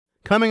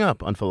Coming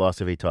up on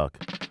Philosophy Talk,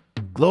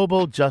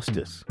 global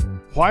justice.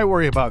 Why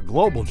worry about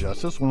global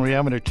justice when we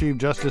haven't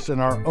achieved justice in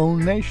our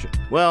own nation?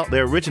 Well,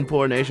 there are rich and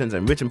poor nations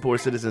and rich and poor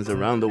citizens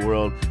around the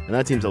world, and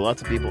that seems to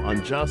lots of people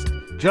unjust.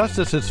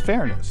 Justice is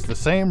fairness. The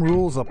same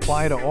rules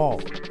apply to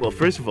all. Well,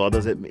 first of all,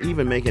 does it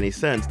even make any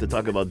sense to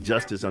talk about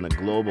justice on a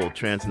global,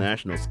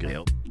 transnational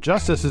scale?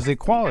 Justice is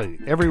equality.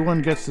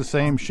 Everyone gets the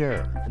same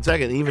share. And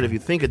second, even if you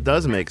think it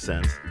does make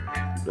sense,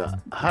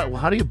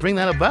 how do you bring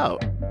that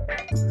about?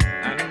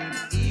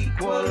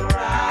 Equal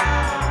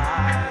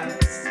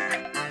rights,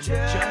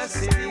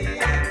 justice,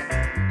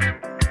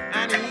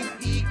 and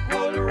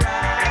equal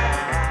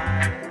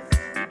rights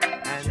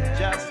and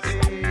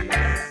justice.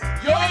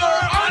 You're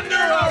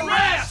under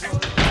arrest!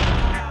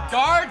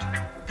 Guard!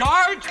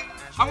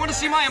 I want to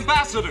see my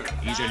ambassador.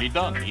 Easily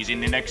done. He's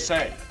in the next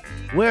cell.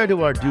 Where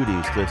do our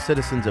duties to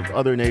citizens of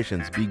other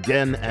nations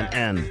begin and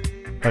end?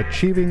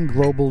 Achieving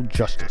global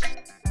justice.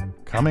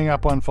 Coming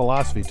up on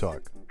Philosophy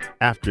Talk.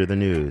 After the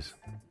news.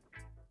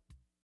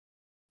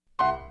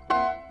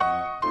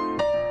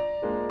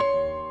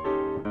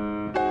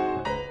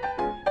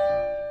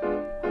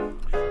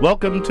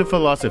 Welcome to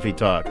Philosophy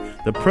Talk,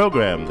 the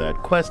program that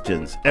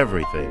questions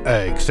everything.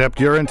 Except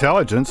your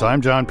intelligence. I'm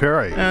John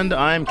Perry. And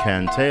I'm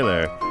Ken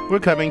Taylor. We're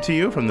coming to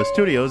you from the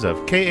studios of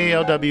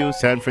KALW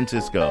San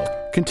Francisco.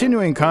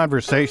 Continuing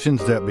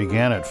conversations that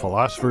began at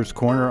Philosopher's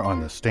Corner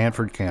on the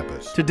Stanford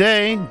campus.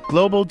 Today,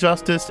 global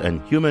justice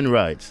and human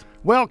rights.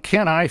 Well,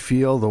 Ken, I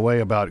feel the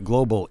way about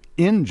global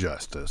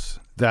injustice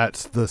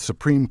that's the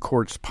Supreme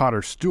Court's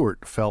Potter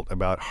Stewart felt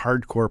about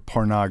hardcore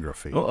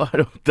pornography. Oh,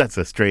 that's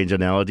a strange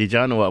analogy,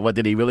 John. What,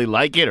 did he really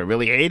like it or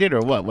really hate it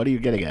or what? What are you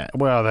getting at?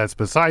 Well, that's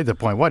beside the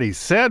point. What he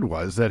said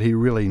was that he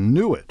really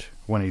knew it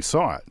when he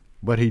saw it,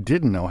 but he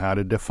didn't know how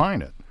to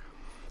define it.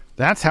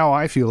 That's how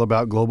I feel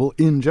about global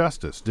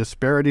injustice.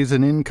 Disparities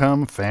in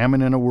income,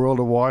 famine in a world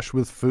awash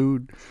with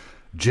food,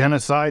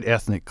 genocide,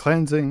 ethnic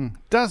cleansing,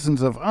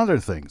 dozens of other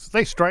things.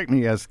 They strike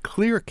me as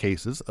clear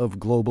cases of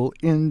global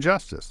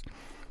injustice.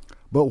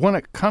 But when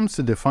it comes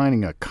to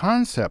defining a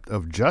concept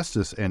of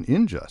justice and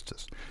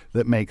injustice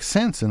that makes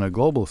sense in a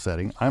global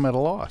setting, I'm at a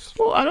loss.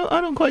 Well, I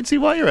don't quite see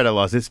why you're at a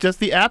loss. It's just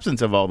the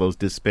absence of all those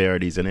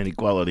disparities and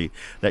inequality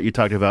that you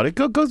talked about. It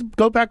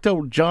go back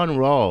to John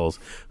Rawls,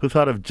 who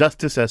thought of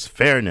justice as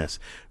fairness,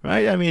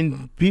 right? I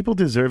mean, people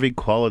deserve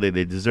equality.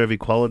 They deserve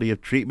equality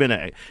of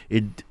treatment,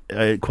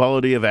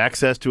 equality of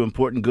access to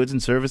important goods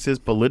and services,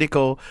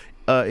 political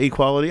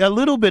equality. A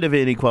little bit of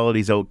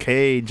inequality is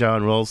okay,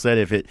 John Rawls said,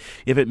 if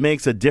it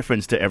makes a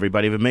difference to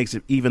everybody, if it makes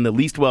it even the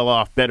least well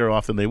off better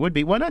off than they would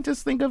be. Why not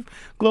just think of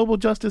global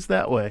justice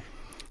that way?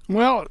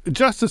 Well,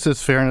 justice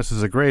as fairness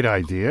is a great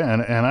idea,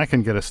 and I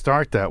can get a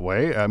start that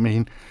way. I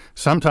mean,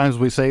 sometimes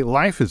we say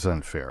life is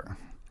unfair,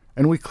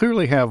 and we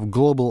clearly have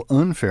global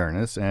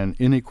unfairness and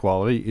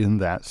inequality in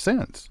that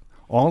sense.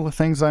 All the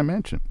things I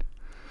mentioned.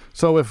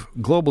 So if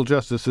global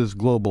justice is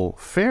global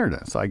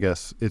fairness, I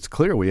guess it's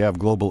clear we have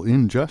global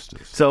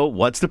injustice. So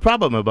what's the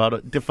problem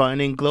about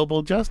defining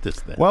global justice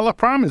then? Well, the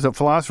problem is that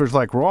philosophers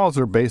like Rawls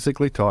are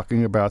basically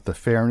talking about the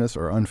fairness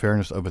or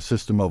unfairness of a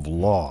system of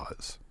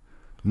laws,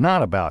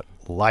 not about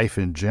life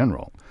in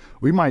general.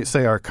 We might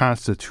say our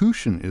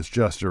Constitution is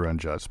just or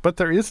unjust, but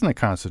there isn't a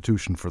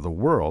Constitution for the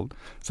world.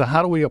 So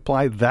how do we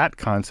apply that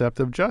concept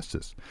of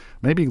justice?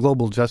 Maybe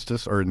global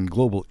justice or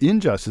global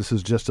injustice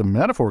is just a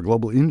metaphor.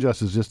 Global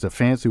injustice is just a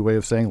fancy way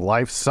of saying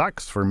life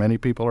sucks for many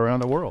people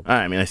around the world.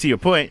 I mean, I see your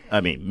point. I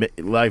mean,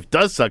 life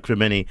does suck for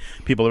many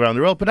people around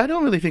the world, but I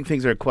don't really think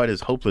things are quite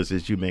as hopeless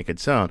as you make it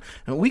sound.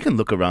 And we can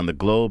look around the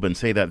globe and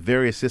say that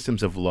various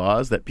systems of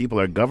laws that people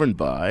are governed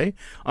by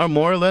are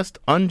more or less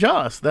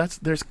unjust.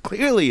 There's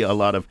clearly a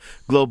lot of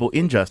global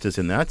injustice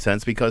in that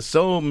sense because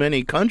so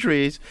many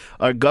countries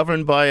are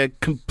governed by a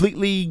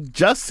completely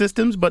just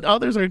systems, but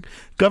others are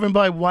governed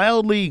by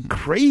wildly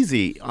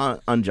crazy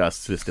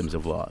unjust systems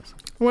of laws.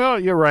 Well,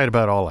 you're right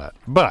about all that.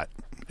 But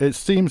it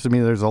seems to me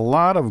there's a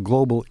lot of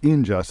global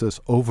injustice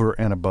over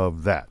and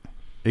above that.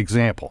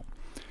 Example,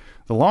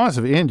 the laws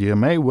of India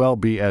may well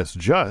be as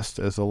just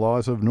as the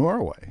laws of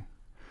Norway.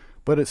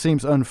 But it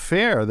seems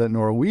unfair that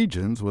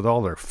Norwegians, with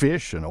all their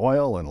fish and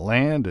oil and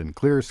land and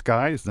clear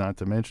skies, not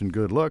to mention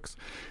good looks,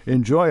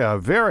 enjoy a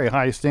very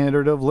high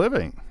standard of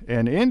living.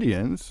 And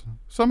Indians,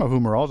 some of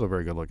whom are also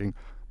very good looking,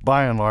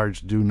 by and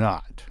large do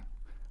not.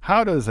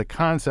 How does the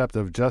concept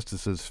of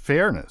justice as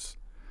fairness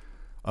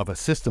of a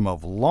system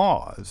of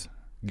laws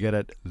get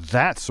at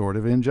that sort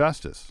of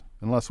injustice?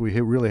 Unless we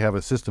really have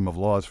a system of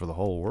laws for the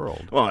whole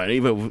world. Well,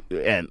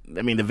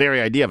 the very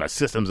idea of a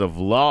systems of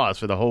laws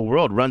for the whole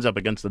world runs up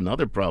against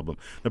another problem,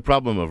 the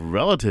problem of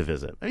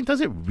relativism. I mean,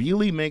 does it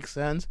really make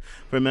sense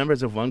for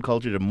members of one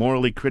culture to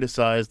morally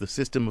criticize the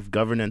system of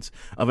governance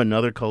of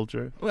another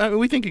culture? Well, I mean,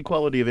 we think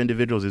equality of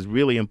individuals is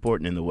really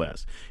important in the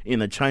West. In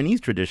the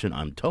Chinese tradition,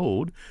 I'm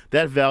told,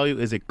 that value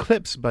is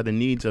eclipsed by the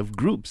needs of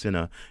groups in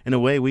a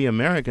way we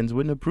Americans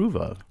wouldn't approve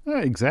of.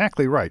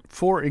 Exactly right.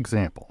 For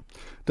example,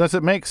 does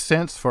it make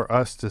sense for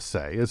us to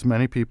say, as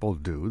many people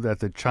do, that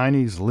the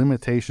Chinese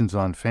limitations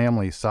on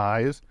family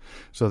size,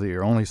 so that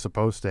you're only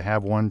supposed to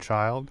have one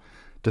child,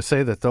 To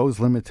say that those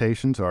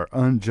limitations are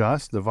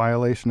unjust, the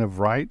violation of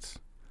rights,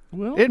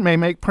 Well, it may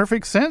make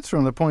perfect sense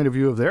from the point of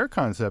view of their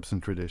concepts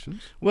and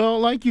traditions. Well,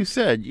 like you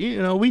said,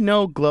 we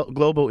know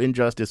global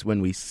injustice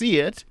when we see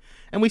it,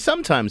 and we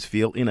sometimes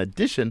feel, in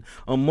addition,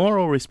 a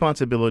moral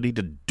responsibility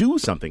to do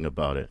something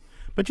about it.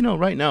 But,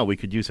 right now we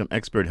could use some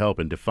expert help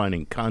in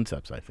defining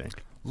concepts, I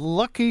think.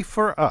 Lucky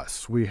for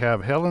us, we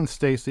have Helen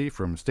Stacy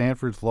from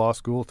Stanford's Law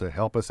School to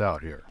help us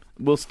out here.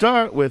 We'll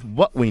start with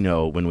what we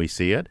know when we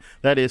see it.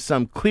 That is,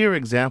 some clear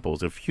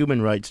examples of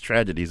human rights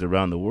tragedies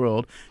around the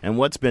world and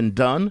what's been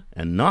done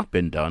and not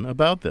been done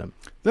about them.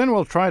 Then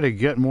we'll try to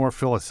get more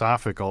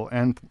philosophical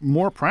and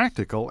more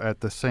practical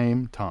at the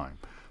same time.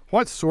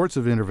 What sorts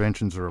of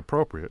interventions are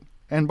appropriate,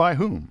 and by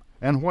whom?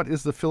 And what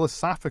is the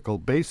philosophical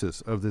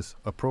basis of this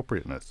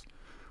appropriateness?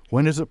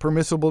 When is it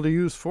permissible to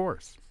use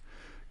force?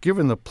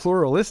 Given the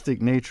pluralistic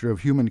nature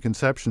of human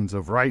conceptions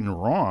of right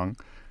and wrong,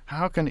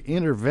 how can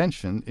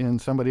intervention in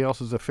somebody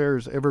else's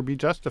affairs ever be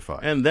justified?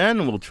 And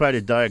then we'll try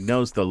to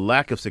diagnose the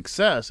lack of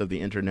success of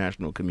the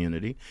international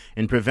community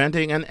in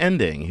preventing and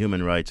ending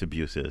human rights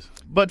abuses.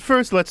 But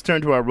first, let's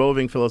turn to our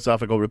roving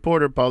philosophical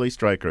reporter, Polly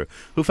Stryker,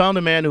 who found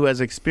a man who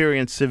has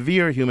experienced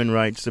severe human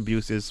rights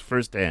abuses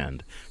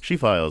firsthand. She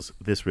files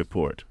this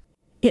report.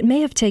 It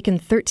may have taken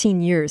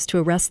 13 years to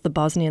arrest the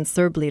Bosnian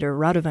Serb leader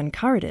Radovan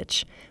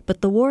Karadzic,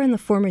 but the war in the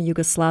former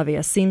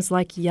Yugoslavia seems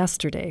like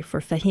yesterday for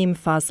Fahim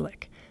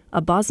Fazlić, a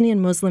Bosnian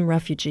Muslim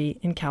refugee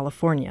in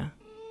California.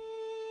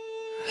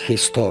 He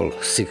stole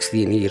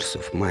 16 years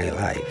of my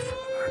life.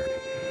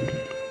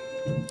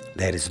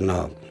 There is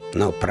no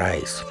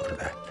price for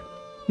that.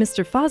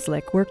 Mr.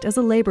 Fazlić worked as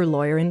a labor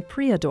lawyer in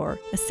Prijedor,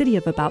 a city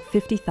of about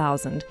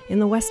 50,000 in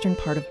the western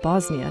part of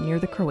Bosnia near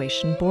the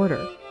Croatian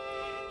border.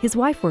 His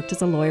wife worked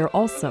as a lawyer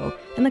also,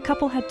 and the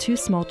couple had 2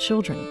 small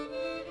children.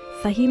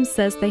 Fahim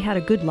says they had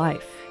a good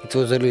life. It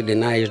was a really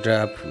nice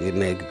job. We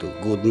made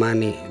good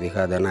money. We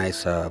had a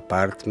nice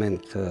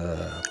apartment,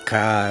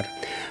 car,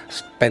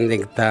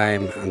 spending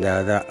time on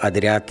the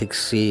Adriatic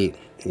Sea,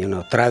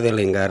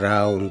 traveling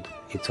around.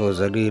 It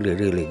was a really,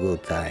 really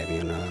good time,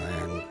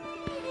 and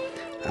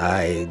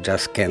I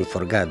just can't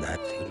forget that,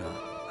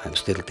 I'm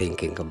still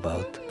thinking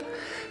about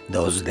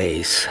those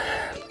days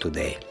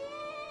today.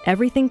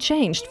 Everything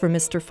changed for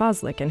Mr.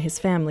 Fazlić and his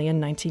family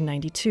in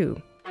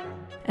 1992.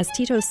 As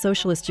Tito's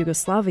socialist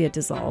Yugoslavia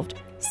dissolved,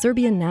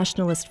 Serbian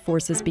nationalist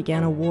forces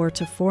began a war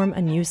to form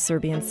a new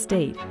Serbian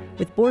state,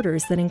 with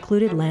borders that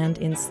included land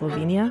in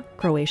Slovenia,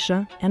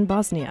 Croatia, and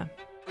Bosnia.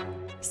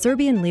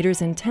 Serbian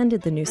leaders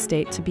intended the new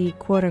state to be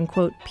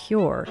quote-unquote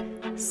pure,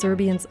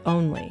 Serbians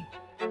only.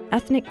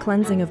 Ethnic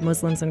cleansing of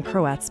Muslims and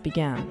Croats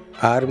began.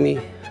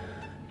 Army,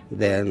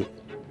 then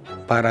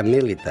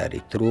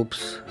paramilitary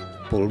troops,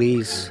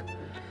 police,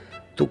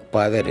 took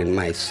power in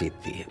my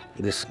city.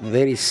 This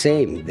very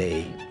same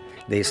day,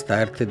 they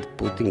started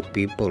putting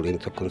people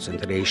into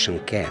concentration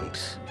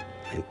camps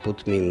and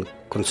put me in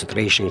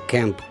concentration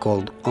camp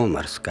called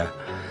Omarska.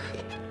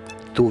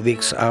 2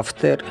 weeks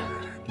after,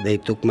 they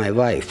took my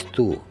wife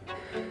too.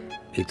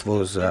 It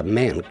was a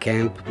man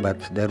camp, but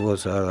there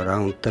was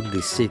around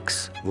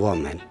 36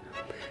 women.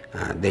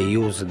 They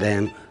used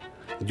them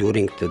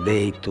during the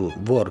day to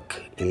work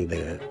in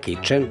the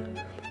kitchen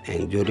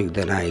and during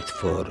the night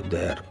for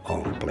their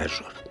own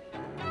pleasure.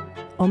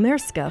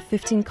 Omerska,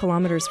 15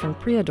 kilometers from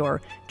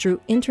Prijedor,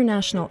 drew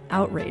international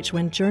outrage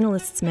when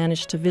journalists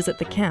managed to visit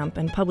the camp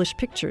and publish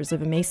pictures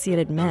of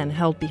emaciated men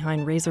held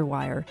behind razor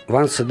wire.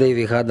 Once a day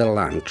we had a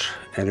lunch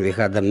and we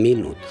had a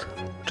minute,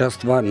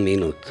 just 1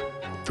 minute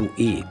to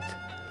eat.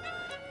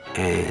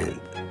 And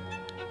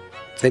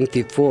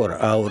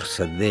 24 hours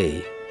a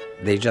day,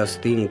 they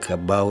just think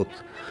about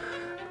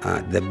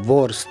the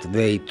worst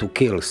way to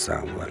kill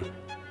someone.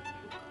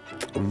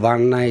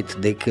 One night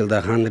they killed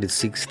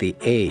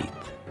 168.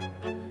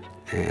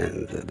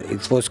 And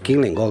it was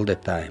killing all the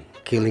time,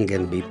 killing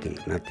and beating,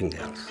 nothing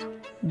else.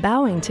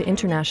 Bowing to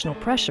international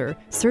pressure,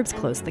 Serbs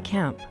closed the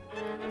camp.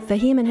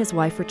 Fahim and his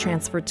wife were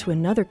transferred to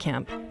another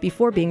camp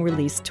before being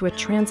released to a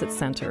transit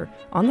center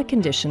on the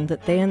condition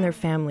that they and their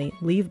family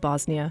leave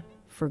Bosnia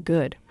for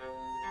good.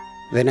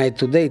 When I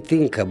today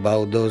think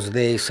about those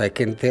days, I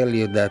can tell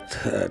you that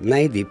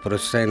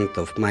 90%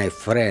 of my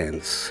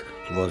friends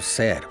were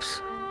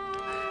Serbs.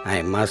 I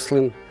am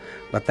Muslim,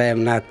 but I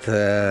am not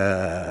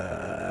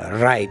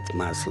right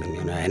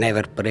Muslim, I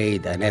never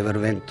prayed, I never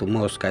went to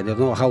mosque, I don't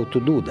know how to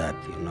do that,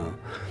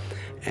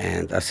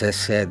 And as I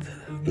said,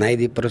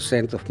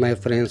 90% of my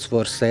friends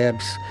were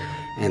Serbs,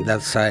 and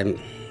that's I'm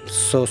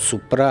so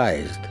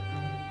surprised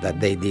that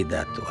they did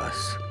that to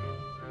us.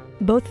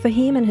 Both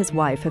Fahim and his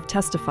wife have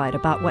testified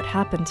about what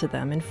happened to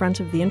them in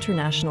front of the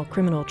International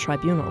Criminal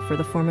Tribunal for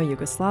the former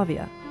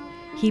Yugoslavia.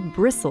 He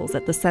bristles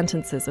at the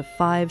sentences of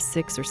 5,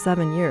 6, or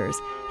 7 years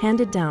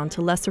handed down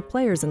to lesser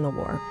players in the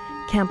war,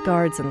 camp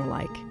guards and the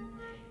like.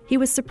 He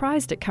was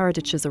surprised at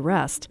Karadzic's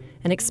arrest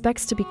and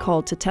expects to be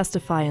called to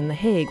testify in The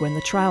Hague when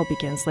the trial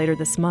begins later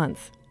this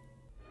month.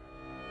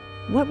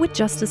 What would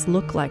justice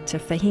look like to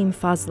Fahim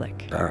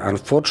Fazlik?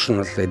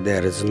 Unfortunately,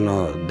 there is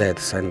no death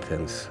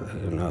sentence,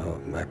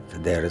 but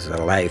there is a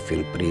life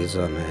in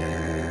prison,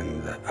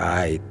 and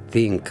I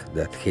think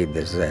that he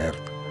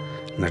deserved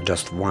not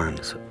just one,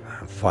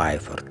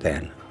 5 or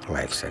 10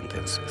 life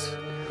sentences.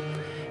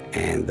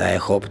 And I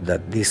hope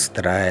that this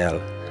trial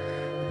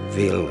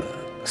will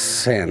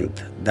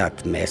send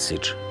that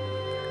message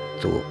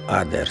to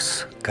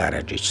others,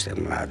 Karadzic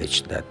and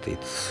Mladic, that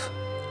it's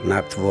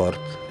not worth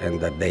and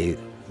that they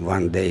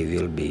one day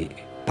will be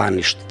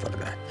punished for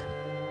that.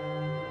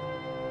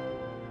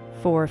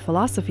 For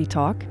Philosophy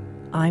Talk,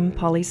 I'm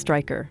Polly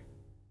Stryker.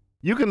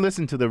 You can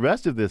listen to the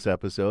rest of this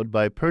episode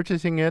by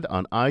purchasing it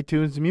on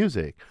iTunes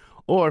Music,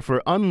 or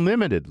for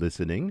unlimited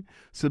listening,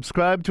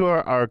 subscribe to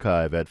our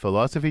archive at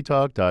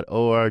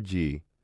philosophytalk.org.